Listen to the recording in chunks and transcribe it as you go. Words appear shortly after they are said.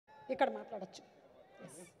ఇక్కడ మాట్లాడచ్చు.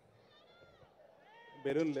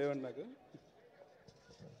 బెలూన్ లేవండి నాకు.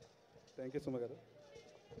 థ్యాంక్ యూ సుమ గారు.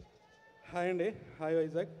 హాయ్ అండి, హాయ్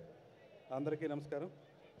వైజాగ్, అందరికీ నమస్కారం.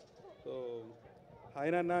 సో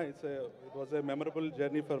హాయ్ నాన్న, it was a memorable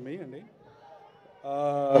journey for me అండి.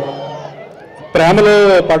 ప్రేమలో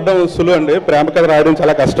పడడం సులువు అండి, ప్రేమ కథ రాయడం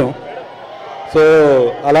చాలా కష్టం. సో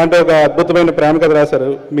అలాంటి ఒక అద్భుతమైన ప్రేమ కథ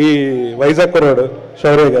రాశారు మీ వైజాగ్ కుర్రాడు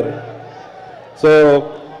శౌర్య గారు. సో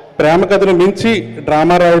ప్రేమ కథను మించి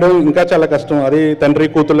డ్రామా రాయడం ఇంకా చాలా కష్టం, అది తండ్రి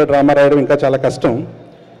కూతుళ్ళ డ్రామా రాయడం ఇంకా చాలా కష్టం.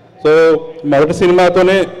 సో మొదటి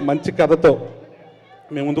సినిమాతోనే మంచి కథతో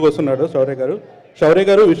మేము ముందుకు వస్తున్నాడు శౌర్య గారు. శౌర్య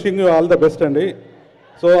గారు, wishing you all the best అండి.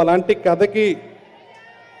 సో అలాంటి కథకి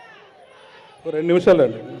 2 నిమిషాలు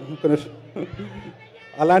అండి, 1 నిమిషం.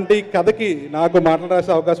 అలాంటి కథకి నాకు మాటలు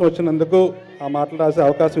రాసే అవకాశం వచ్చినందుకు, ఆ మాటలు రాసే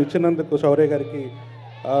అవకాశం ఇచ్చినందుకు శౌర్య గారికి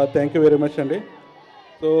థ్యాంక్ యూ వెరీ మచ్ అండి.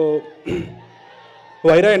 సో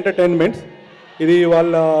వైరా ఎంటర్టైన్మెంట్స్, ఇది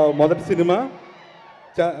వాళ్ళ మొదటి సినిమా.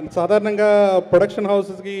 సాధారణంగా ప్రొడక్షన్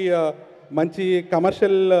హౌసెస్కి మంచి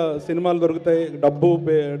కమర్షియల్ సినిమాలు దొరుకుతాయి,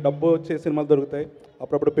 డబ్బు వచ్చే సినిమాలు దొరుకుతాయి,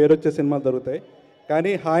 అప్పుడప్పుడు పేరు వచ్చే సినిమాలు దొరుకుతాయి.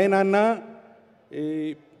 కానీ హాయ్ నాన్న ఈ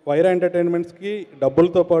వైరా ఎంటర్టైన్మెంట్స్కి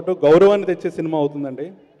డబ్బులతో పాటు గౌరవాన్ని తెచ్చే సినిమా అవుతుందండి.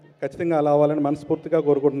 ఖచ్చితంగా అలా అవ్వాలని మనస్ఫూర్తిగా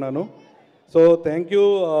కోరుకుంటున్నాను. సో థ్యాంక్ యూ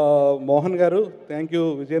మోహన్ గారు, థ్యాంక్ యూ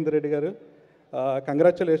విజేందర్ రెడ్డి గారు.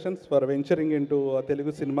 Congratulations for venturing in to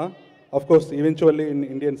Telugu cinema, of course eventually in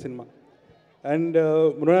Indian cinema. And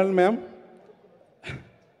Mrunal ma'am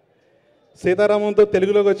సీతారామంతో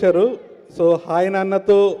తెలుగులోకి వచ్చారు. సో హాయ్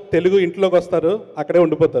నాన్నతో తెలుగు ఇంట్లోకి వస్తారు, అక్కడే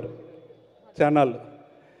ఉండిపోతారు channel.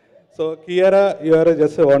 So Kiara, you are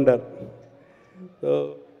just a wonder. So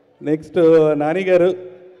next Nani గారు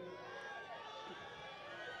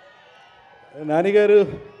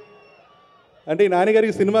అంటే ఈ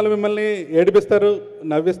నాన్నగారికి సినిమాలు మిమ్మల్ని ఏడిపిస్తారు,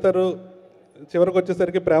 నవ్విస్తారు, చివరికి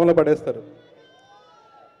వచ్చేసరికి ప్రేమలో పడేస్తారు.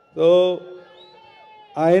 సో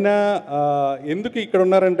ఆయన ఎందుకు ఇక్కడ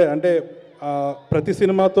ఉన్నారంటే, అంటే ప్రతి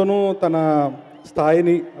సినిమాతోనూ తన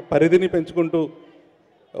స్థాయిని, పరిధిని పెంచుకుంటూ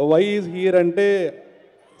వై ఈజ్ హియర్ అంటే,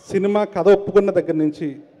 సినిమా కథ ఒప్పుకున్న దగ్గర నుంచి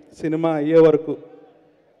సినిమా అయ్యే వరకు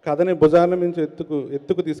కథని భుజాన నుంచి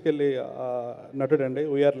ఎత్తుకు తీసుకెళ్ళి నటుడు అండి.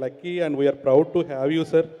 We are lucky and we are proud to have you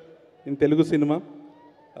sir in Telugu cinema.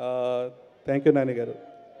 Thank you Nani గారు.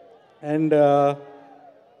 అండ్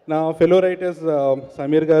నా ఫెలో రైటర్స్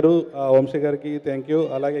సమీర్ గారు, వంశీ గారికి థ్యాంక్ యూ.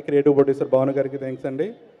 అలాగే క్రియేటివ్ ప్రొడ్యూసర్ భావన గారికి థ్యాంక్స్ అండి.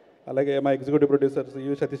 అలాగే మా ఎగ్జిక్యూటివ్ ప్రొడ్యూసర్స్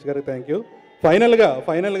యు సతీష్ గారికి థ్యాంక్ యూ.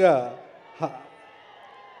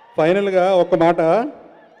 ఫైనల్గా ఒక మాట,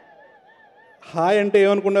 హాయ్ అంటే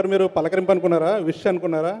ఏమనుకున్నారు మీరు? పలకరింపు అనుకున్నారా? విష్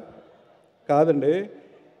అనుకున్నారా? కాదండి.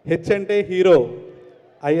 హెచ్ అంటే హీరో,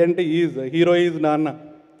 ఐ అంటే హీరో ఈజ్ నాన్న.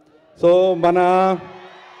 సో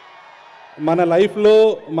మన లైఫ్లో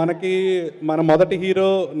మనకి మన మొదటి హీరో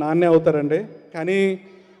నాన్నే అవుతారండి. కానీ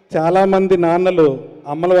చాలామంది నాన్నలు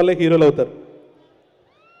అమ్మల వల్లే హీరోలు అవుతారు.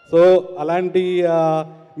 సో అలాంటి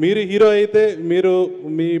మీరు హీరో అయితే మీరు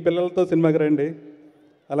మీ పిల్లలతో సినిమాకి రండి.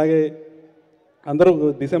 అలాగే అందరూ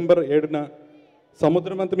డిసెంబర్ 7న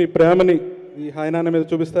సముద్రమంతా మీ ప్రేమని ఈ హాయ్ నాన్న మీద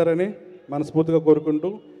చూపిస్తారని మనస్ఫూర్తిగా కోరుకుంటూ,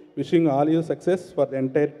 wishing all you success for the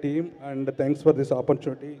entire team and thanks for this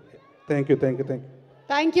opportunity. Thank you.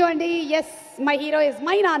 Thank you అండి. Yes, my hero is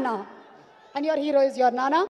my నాన్న and your hero is your నాన్న.